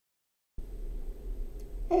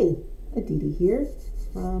Hey, Aditi here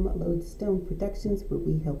from Lodestone Productions, where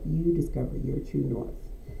we help you discover your true north.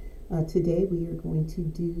 Today we are going to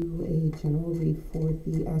do a general read for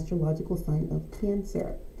the astrological sign of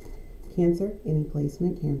Cancer. Cancer, any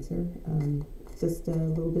placement, Cancer. Just a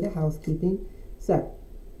little bit of housekeeping. So,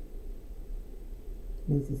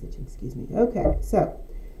 nose is itching, excuse me. Okay, so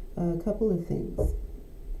a couple of things.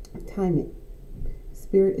 Timing.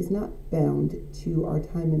 Spirit is not bound to our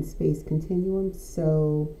time and space continuum,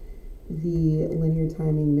 so the linear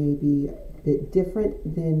timing may be a bit different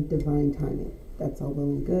than divine timing. That's all well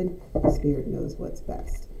and good. Spirit knows what's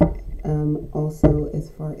best. Also, as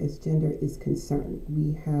far as gender is concerned,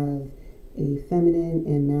 we have a feminine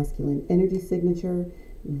and masculine energy signature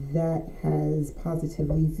that has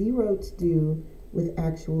positively zero to do with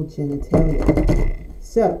actual genitalia.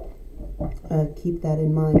 So, keep that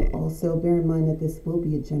in mind. Also, bear in mind that this will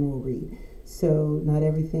be a general read, so not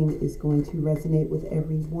everything is going to resonate with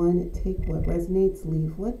everyone. Take what resonates,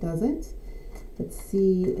 leave what doesn't. Let's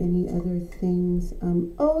see, any other things?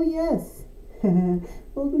 Oh yes,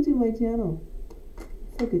 welcome to my channel.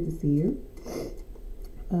 So good to see you.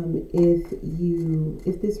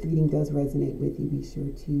 If this reading does resonate with you, be sure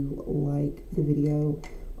to like the video.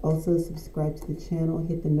 Also, subscribe to the channel,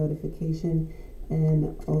 hit the notification.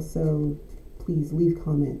 And also, please leave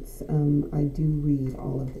comments. I do read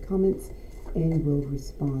all of the comments and will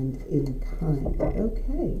respond in kind.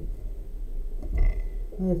 Okay.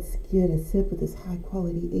 Let's get a sip of this high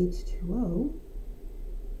quality H2O.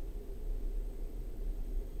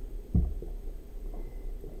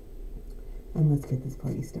 And let's get this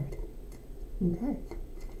party started. Okay.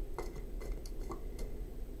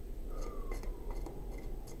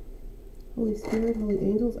 Holy Spirit, Holy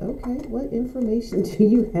Angels. Okay, what information do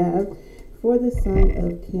you have for the sign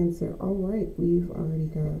of Cancer? All right, we've already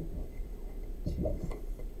got 2,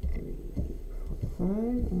 3, 4, 5.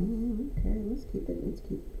 Okay, let's keep it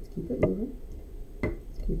moving.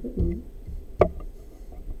 Let's keep it moving.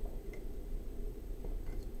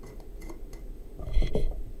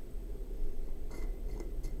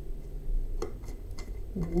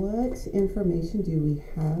 What information do we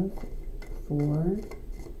have for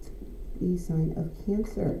the sign of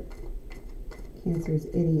Cancer? Cancer's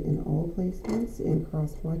any and all placements and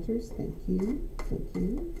cross watchers. Thank you. Thank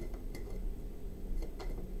you.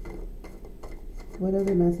 What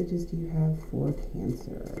other messages do you have for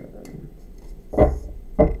Cancer?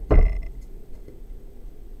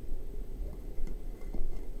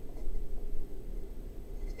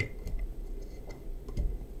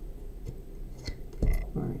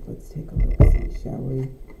 All right, let's take a look, see, shall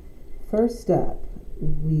we? First up,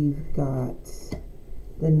 we've got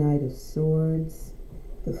the Knight of Swords,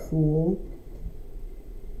 the Fool,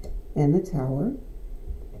 and the Tower.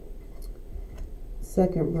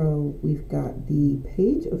 Second row, we've got the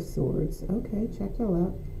Page of Swords. Okay, check y'all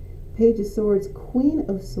out. Page of Swords, Queen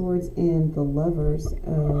of Swords, and the Lovers.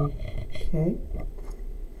 Okay.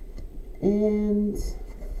 And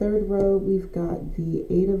third row, we've got the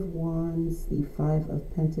Eight of Wands, the Five of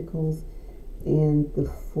Pentacles, and the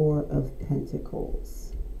Four of Pentacles.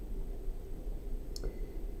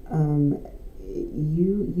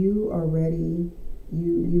 You are ready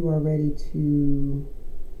to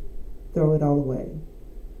throw it all away.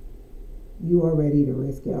 You are ready to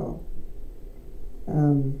risk it all.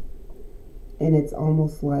 And it's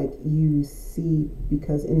almost like you see,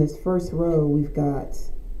 because in this first row we've got,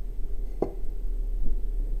 there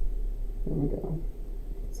we go.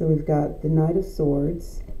 So we've got the Knight of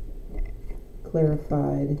Swords,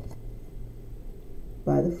 clarified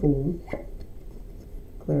by the Fool,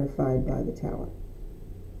 clarified by the Tower.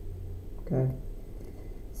 Okay.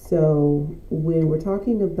 So when we're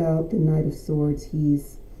talking about the Knight of Swords,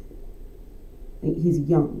 he's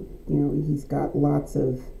young. You know, he's got lots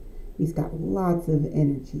of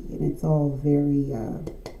energy, and it's all very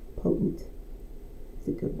potent. It's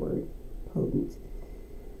a good word, potent.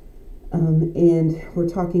 And we're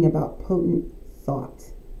talking about potent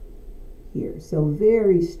thought here. So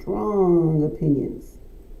very strong opinions,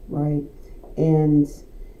 right? And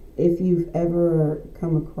if you've ever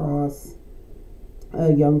come across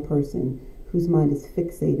a young person whose mind is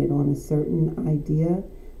fixated on a certain idea,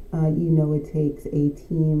 you know it takes a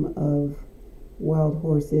team of wild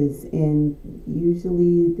horses, and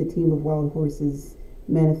usually the team of wild horses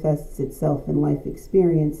manifests itself in life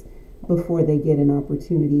experience before they get an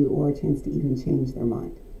opportunity or a chance to even change their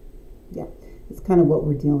mind. Yeah, it's kind of what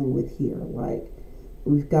we're dealing with here. Like,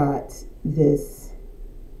 we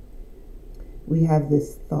have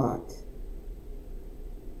this thought,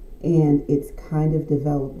 and it's kind of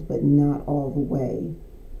developed, but not all the way.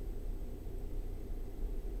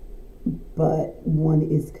 but one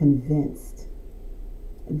is convinced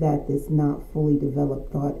that this not fully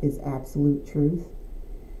developed thought is absolute truth.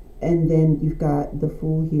 And then you've got the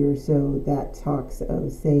Fool here, so that talks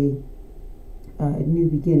of, say, new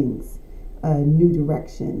beginnings, new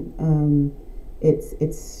direction.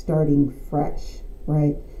 It's starting fresh,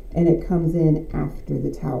 right? And it comes in after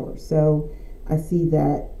the Tower. So I see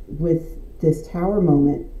that with this Tower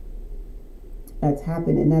moment that's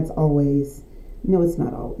happened, and that's always, no, it's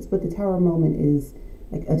not always, but the Tower moment is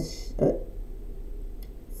like a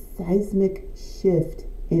seismic shift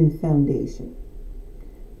in foundation,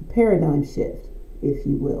 paradigm shift, if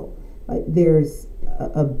you will. Like there's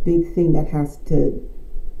a big thing that has to,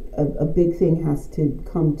 a big thing has to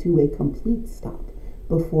come to a complete stop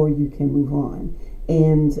before you can move on.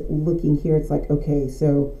 And looking here, it's like, okay,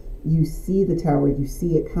 so you see the Tower, you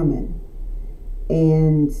see it coming,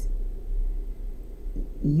 and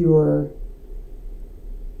you're,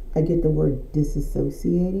 I get the word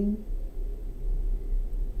disassociating,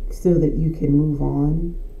 so that you can move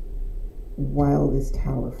on while this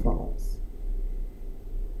Tower falls.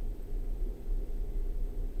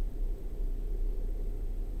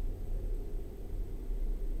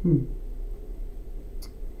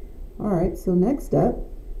 All right, so next up,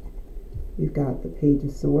 we've got the Page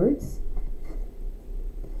of Swords,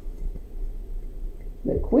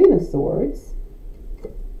 the Queen of Swords,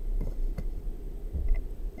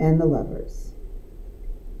 and the Lovers.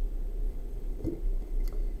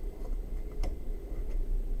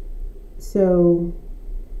 So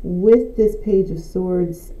with this Page of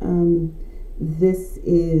Swords, this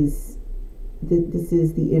is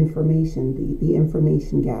the information, the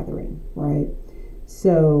information gathering, right?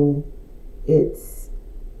 So it's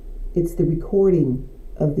the recording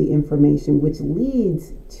of the information, which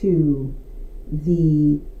leads to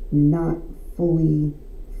the not fully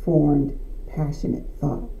formed passionate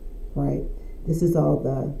thought, right? This is all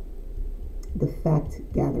the fact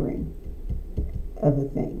gathering of a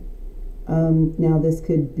thing. Now this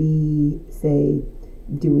could be, say,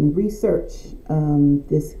 doing research.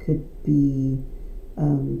 This could be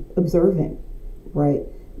observing, right?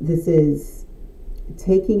 This is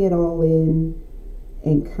taking it all in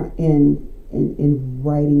and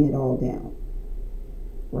writing it all down,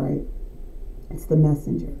 right? It's the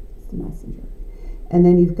messenger. It's the messenger. And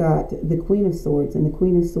then you've got the Queen of Swords, and the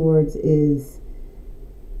Queen of Swords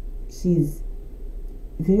she's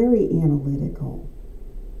very analytical,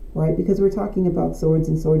 right? Because we're talking about swords,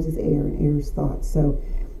 and swords is air, and air is thought. So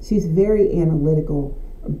she's very analytical,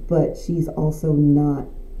 but she's also not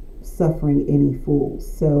suffering any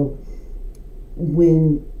fools. So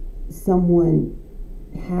when someone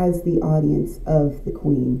has the audience of the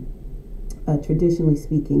Queen, traditionally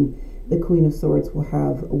speaking, the Queen of Swords will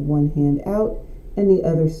have one hand out and the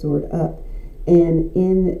other sword up. And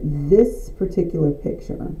in this particular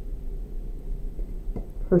picture,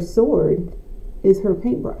 her sword is her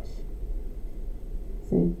paintbrush.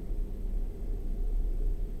 See?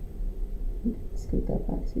 Scoot that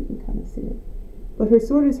back so you can kind of see it. But her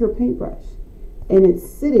sword is her paintbrush. And it's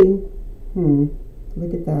sitting,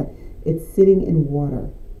 look at that. It's sitting in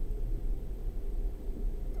water.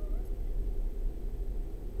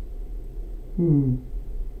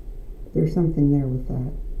 There's something there with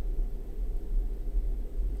that.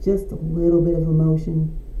 Just a little bit of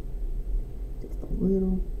emotion. Just a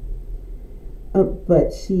little.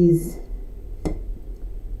 But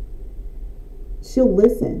she'll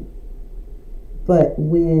listen. But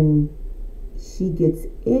when she gets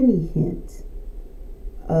any hint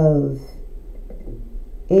of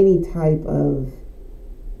any type of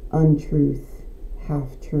untruth,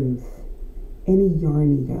 half-truth, any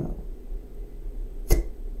yarny-go,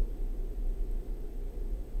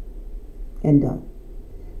 and done.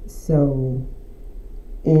 So,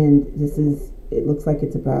 and this is, it looks like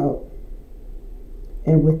it's about,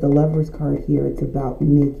 and with the Lovers card here, it's about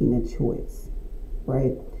making a choice,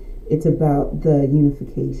 right? It's about the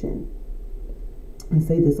unification. I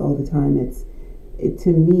say this all the time. To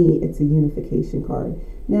me, it's a unification card.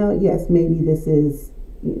 Now, yes, maybe this is,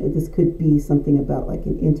 this could be something about like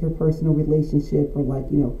an interpersonal relationship, or like,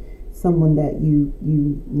 someone that you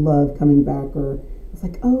love coming back, or it's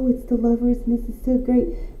like, oh, it's the Lovers and this is so great.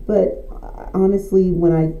 But honestly,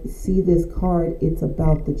 when I see this card, it's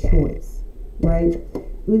about the choice, right?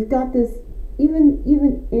 We've got this, even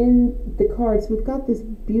in the cards, we've got this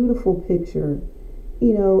beautiful picture,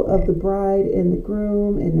 of the bride and the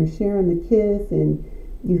groom, and they're sharing the kiss, and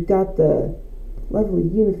you've got the lovely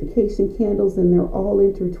unification candles, and they're all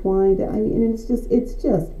intertwined. I mean, and it's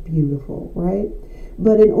just beautiful, right?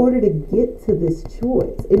 But in order to get to this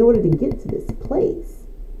choice, in order to get to this place,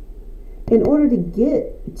 in order to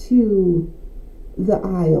get to the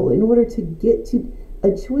aisle, in order to get to a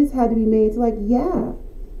choice had to be made. It's like, yeah,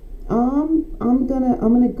 I'm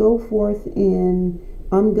gonna go forth and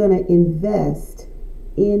I'm gonna invest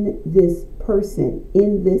in this person,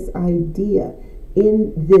 in this idea,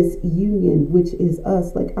 in this union, which is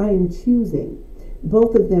us. Like, I am choosing.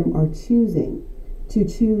 Both of them are choosing to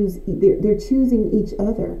choose. They're choosing each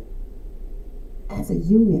other as a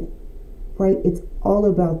unit, right? It's all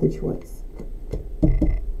about the choice.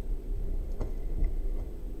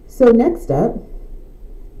 So next up,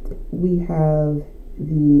 we have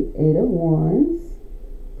the Eight of Wands.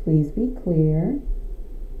 Please be clear.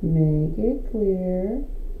 Make it clear.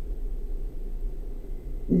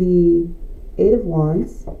 The Eight of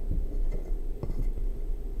Wands,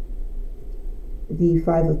 the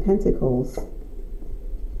Five of Pentacles,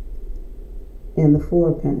 and the Four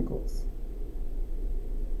of Pentacles.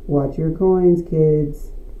 Watch your coins,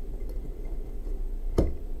 kids.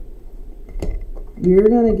 You're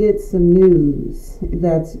going to get some news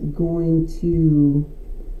that's going to,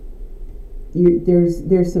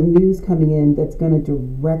 there's some news coming in that's going to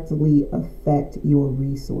directly affect your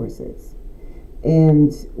resources.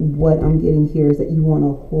 And what I'm getting here is that you want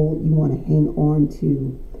to hang on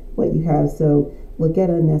to what you have. So look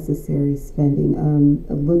at unnecessary spending.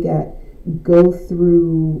 Go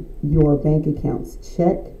through your bank accounts.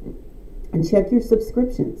 Check your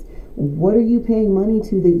subscriptions. What are you paying money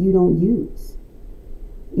to that you don't use?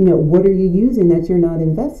 What are you using that you're not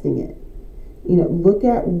investing in? Look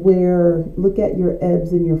at your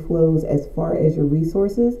ebbs and your flows as far as your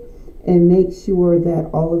resources, and make sure that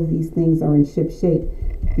all of these things are in ship shape,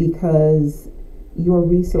 because your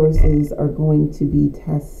resources are going to be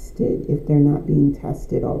tested if they're not being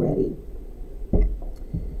tested already.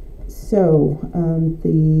 So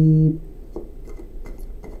the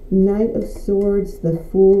Knight of Swords, the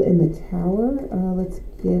Fool, and the Tower. Let's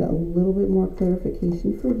get a little bit more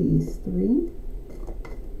clarification for these three.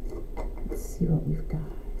 Let's see what we've got.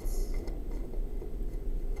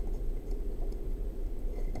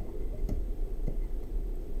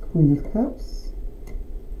 Queen of Cups,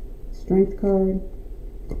 Strength card,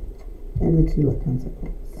 and the Two of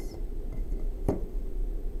Pentacles.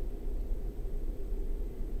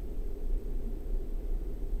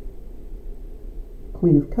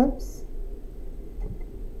 Queen of Cups,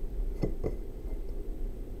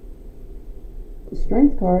 the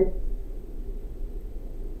Strength card,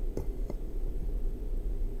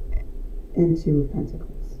 and Two of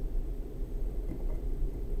Pentacles.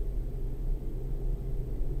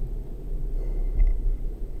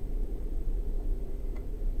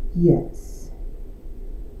 Yes,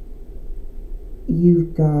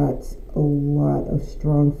 you've got a lot of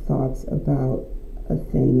strong thoughts about a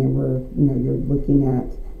thing, and you're looking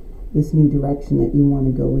at this new direction that you want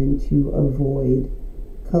to go in to avoid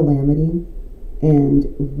calamity.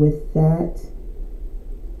 And with that,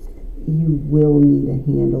 you will need a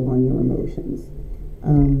handle on your emotions.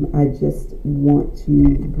 I just want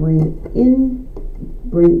to bring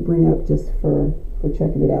up just for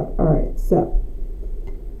checking it out. All right, so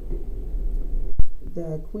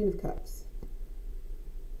the Queen of Cups.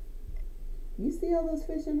 You see all those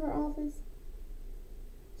fish in her office?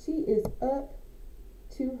 She is up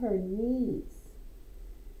to her knees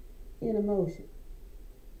in emotion.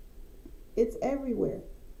 It's everywhere.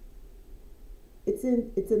 It's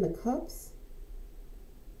in the cups.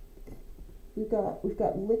 We've got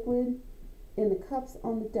liquid in the cups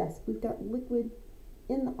on the desk. We've got liquid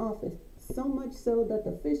in the office. So much so that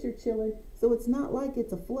the fish are chilling. So it's not like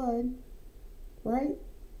it's a flood, right?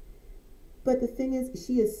 But the thing is,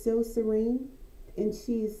 she is so serene, and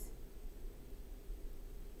she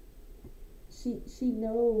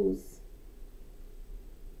knows,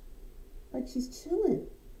 like, she's chilling.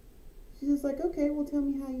 She's just like, okay, well, tell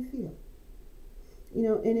me how you feel.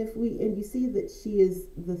 And you see that she is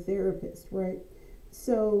the therapist, right?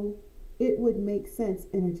 So it would make sense,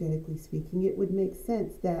 energetically speaking, it would make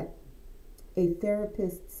sense that a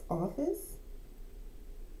therapist's office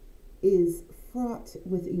is fraught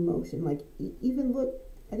with emotion. Like, even look,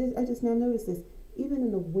 I just now noticed this, even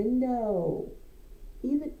in the window,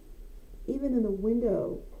 even in the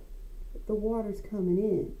window, the water's coming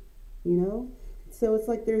in, So it's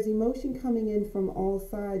like there's emotion coming in from all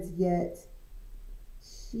sides, yet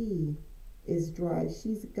she is dry.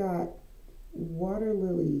 She's got water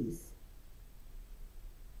lilies.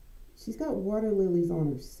 She's got water lilies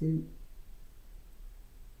on her suit.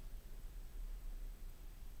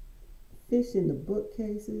 Fish in the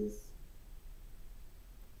bookcases.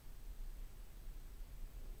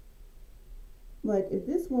 Like, if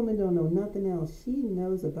this woman don't know nothing else, she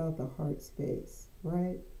knows about the heart space,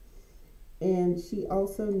 right? And she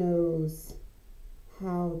also knows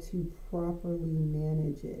how to properly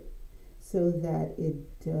manage it so that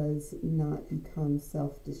it does not become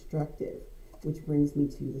self destructive, which brings me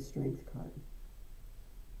to the Strength card.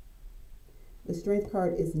 The Strength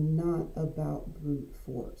card is not about brute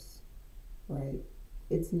force, right?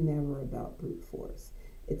 It's never about brute force.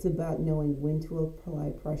 It's about knowing when to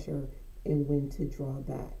apply pressure and when to draw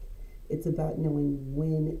back. It's about knowing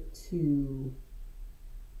when to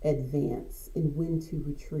advance and when to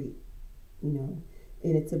retreat, you know.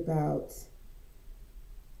 And it's about,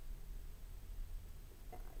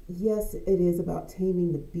 yes, it is about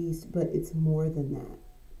taming the beast, but it's more than that.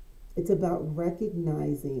 It's about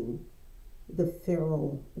recognizing the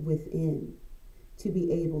feral within to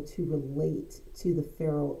be able to relate to the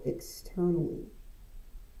feral externally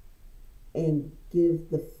and give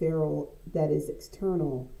the feral that is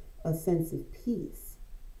external a sense of peace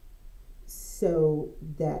so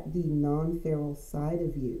that the non-feral side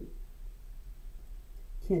of you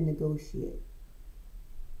can negotiate,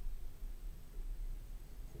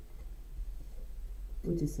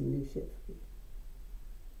 which is some new shit for me.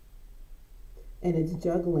 And it's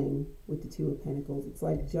juggling with the Two of Pentacles. It's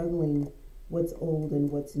like juggling what's old and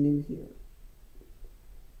what's new here.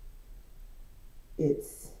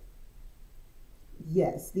 It's,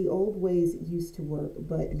 yes, the old ways used to work,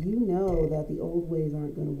 but you know that the old ways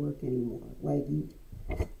aren't going to work anymore. Like, you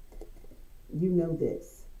know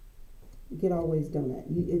this. Get always donut.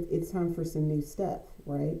 It's time for some new stuff,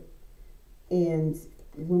 right? And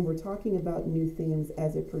when we're talking about new things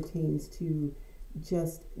as it pertains to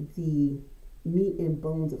just the meat and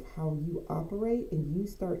bones of how you operate, and you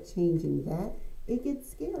start changing that, it gets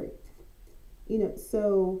scary. You know,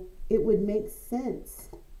 so it would make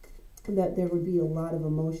sense that there would be a lot of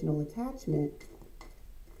emotional attachment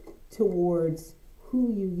towards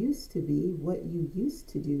who you used to be, what you used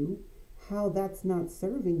to do, how that's not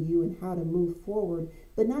serving you, and how to move forward,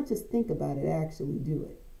 but not just think about it, actually do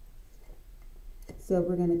it. So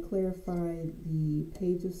we're going to clarify the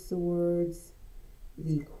Page of Swords,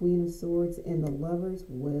 the Queen of Swords, and the Lovers.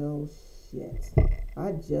 Well, shit.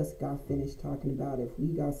 I just got finished talking about if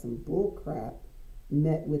we got some bull crap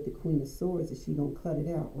met with the Queen of Swords, is she gonna cut it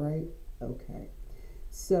out, right? Okay.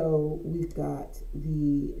 So we've got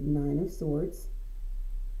the Nine of Swords,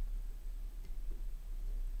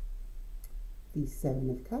 the Seven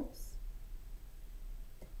of Cups,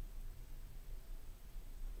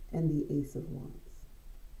 and the Ace of Wands.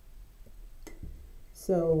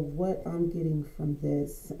 So what I'm getting from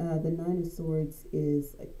this, the Nine of Swords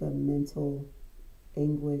is like the mental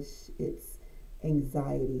anguish, it's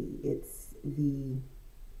anxiety, it's the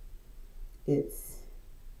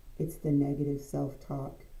negative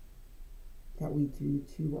self-talk that we do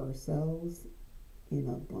to ourselves in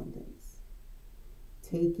abundance.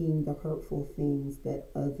 Taking the hurtful things that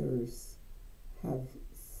others have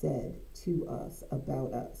said to us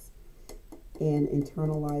about us and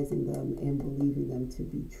internalizing them and believing them to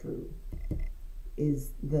be true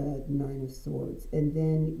is the Nine of Swords. And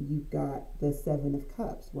then you've got the Seven of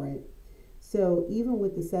Cups, right? So even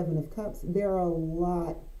with the Seven of Cups, there are a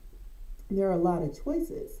lot of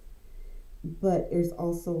choices, but there's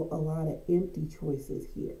also a lot of empty choices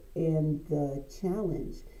here. And the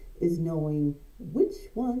challenge is knowing which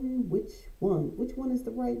one is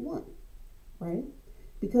the right one, right?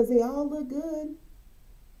 Because they all look good.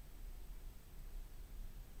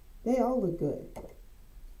 They all look good.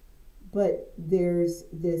 But there's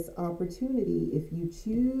this opportunity, if you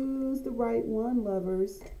choose the right one,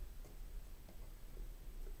 lovers,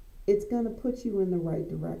 it's going to put you in the right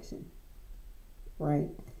direction, right?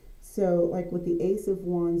 So like with the Ace of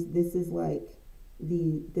Wands, this is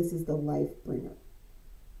the life bringer.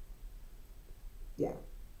 Yeah.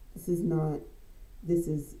 This is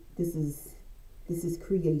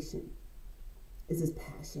creation. This is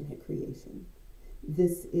passionate creation.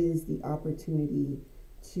 This is the opportunity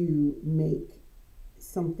to make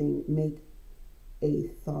a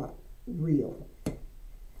thought real.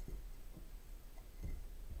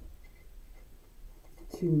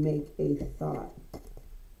 To make a thought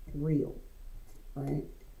real, right?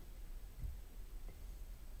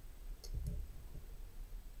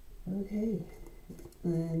 Okay,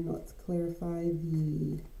 and let's clarify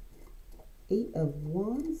the Eight of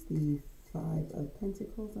Wands, the Five of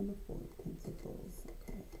Pentacles, and the Four of Pentacles.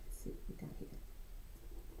 Okay, let's see what we got here.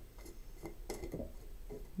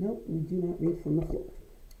 Nope, we do not read from the floor.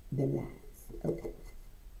 The lies. Okay.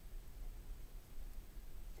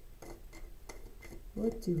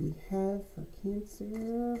 What do we have for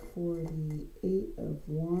Cancer for the Eight of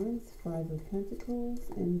Wands, Five of Pentacles,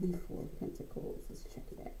 and the Four of Pentacles? Let's check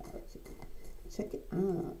it out. Check it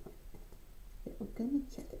out. We're gonna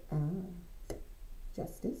check it.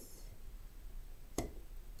 Justice,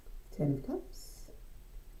 Ten of Cups,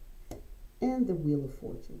 and the Wheel of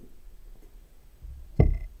Fortune.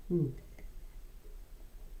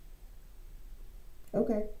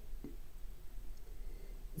 Okay.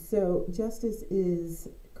 So justice is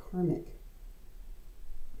karmic.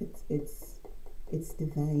 It's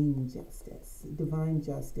divine justice. Divine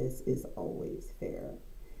justice is always fair.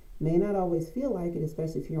 May not always feel like it,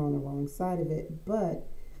 especially if you're on the wrong side of it, but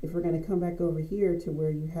if we're going to come back over here to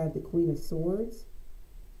where you had the Queen of Swords,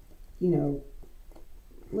 you know,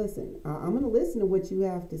 listen, I'm going to listen to what you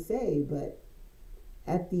have to say, but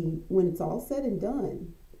when it's all said and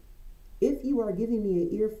done, if you are giving me an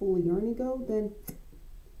earful of Yarnigo, then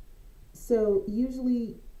so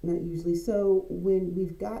not usually, so when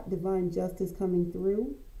we've got divine justice coming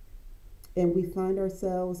through and we find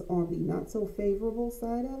ourselves on the not so favorable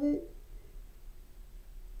side of it,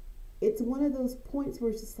 it's one of those points where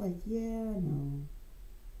it's just like, yeah, no.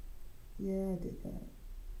 Yeah, I did that.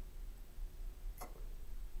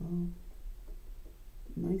 Well,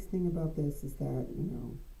 nice thing about this is that,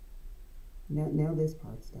 now this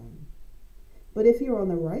part's done. But if you're on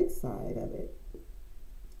the right side of it,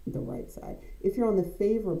 if you're on the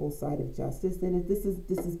favorable side of justice, then this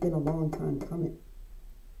has been a long time coming.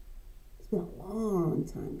 It's been a long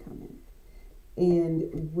time coming.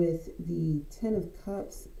 And with the Ten of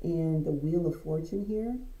Cups and the Wheel of Fortune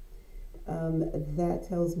here, that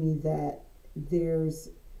tells me that there's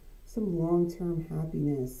some long-term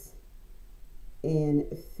happiness and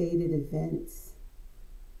fated events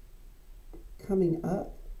coming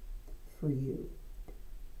up for you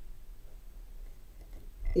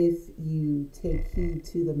if you take heed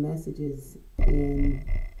to the messages and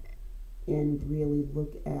really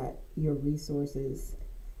look at your resources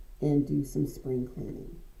and do some spring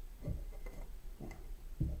cleaning. Yeah.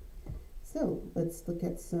 So let's look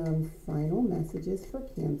at some final messages for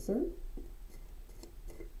Cancer.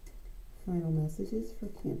 Final messages for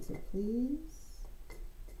Cancer, please.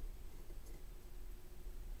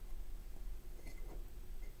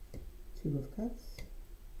 Two of Cups,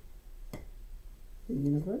 the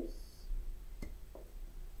Universe,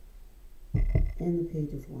 and the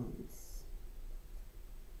Page of Wands.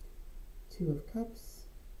 Two of Cups,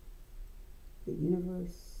 the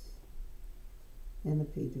Universe, and the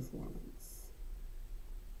Page of Wands.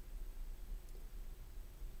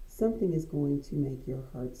 Something is going to make your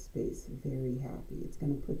heart space very happy. It's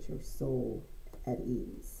going to put your soul at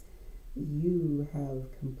ease. You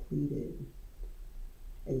have completed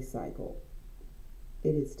a cycle.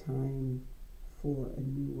 It is time for a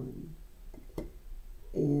new one.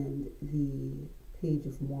 And the Page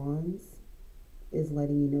of Wands is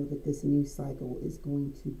letting you know that this new cycle is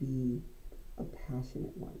going to be a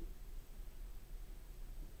passionate one.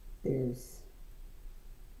 There's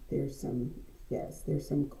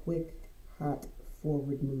some quick, hot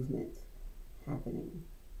forward movement happening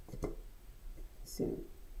soon.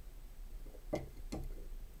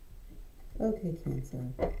 Okay,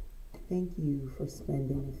 Cancer. Thank you for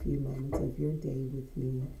spending a few moments of your day with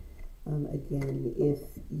me. Again, if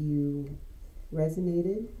you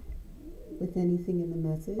resonated with anything in the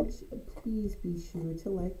message, please be sure to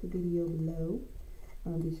like the video below.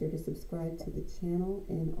 Be sure to subscribe to the channel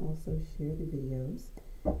and also share the videos.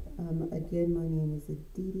 Again, my name is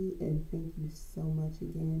Aditi, and thank you so much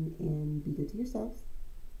again, and be good to yourselves,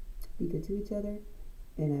 be good to each other,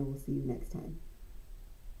 and I will see you next time.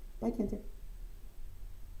 Bye, Cancer.